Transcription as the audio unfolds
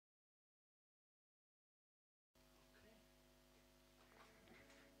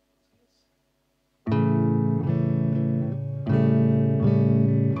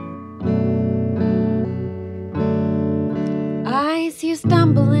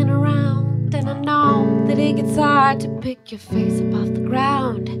stumbling around, and I know that it gets hard to pick your face up off the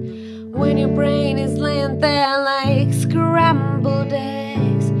ground when your brain is laying there like scrambled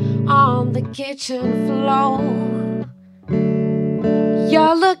eggs on the kitchen floor.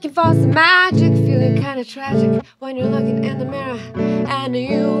 You're looking for some magic, feeling kinda tragic when you're looking in the mirror and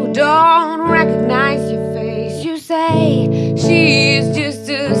you don't recognize your face. You say, she's just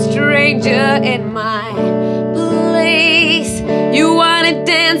a stranger in my place. You wanna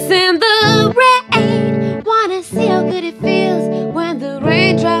dance in the rain, wanna see how good it feels when the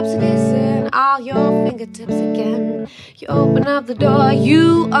raindrops are kissing all your fingertips again. You open up the door,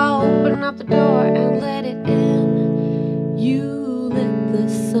 you open up the door and let it in. You let the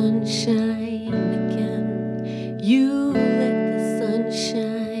sun shine again. You let the sun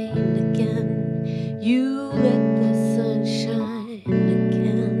shine again. You let the sun shine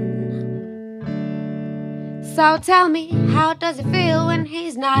again. So tell me, how does it feel when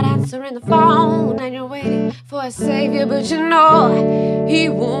he's not answering the phone and you're waiting for a savior, but you know he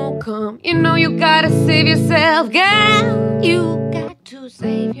won't come? You know you gotta save yourself, girl. You got to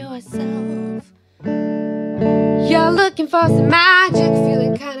save yourself. You're looking for some magic,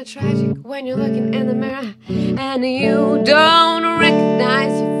 feeling kinda tragic when you're looking in the mirror and you don't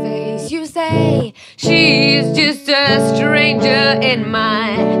recognize your face. You say, she's just a stranger in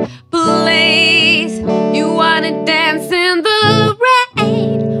my place. You wanna dance in the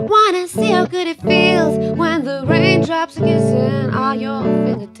rain, wanna see how good it feels when the raindrops are kissing all your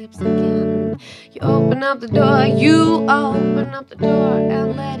fingertips again. You open up the door, you open up the door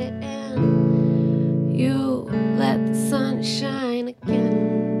and let it in. You let the sun shine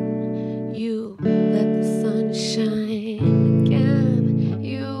again. You let the sun shine again.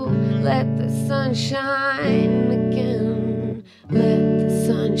 You let the sun shine again. Let the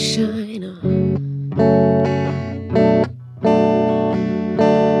sun shine on.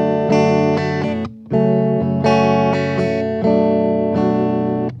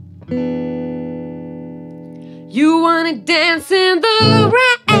 You wanna dance in the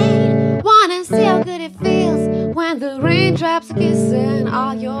rain, wanna see how good it feels when the raindrops are kissing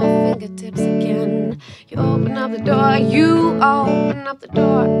all your fingertips again. You open up the door, you open up the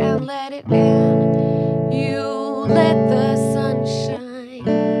door and let it in. You let the sun shine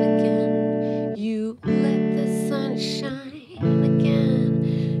again. You let the sun shine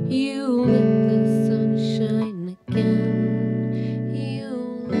again. You let the sun shine again. You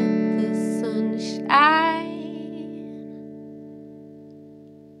let the sun shine.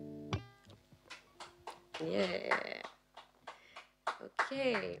 Yeah.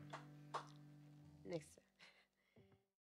 Okay. Next.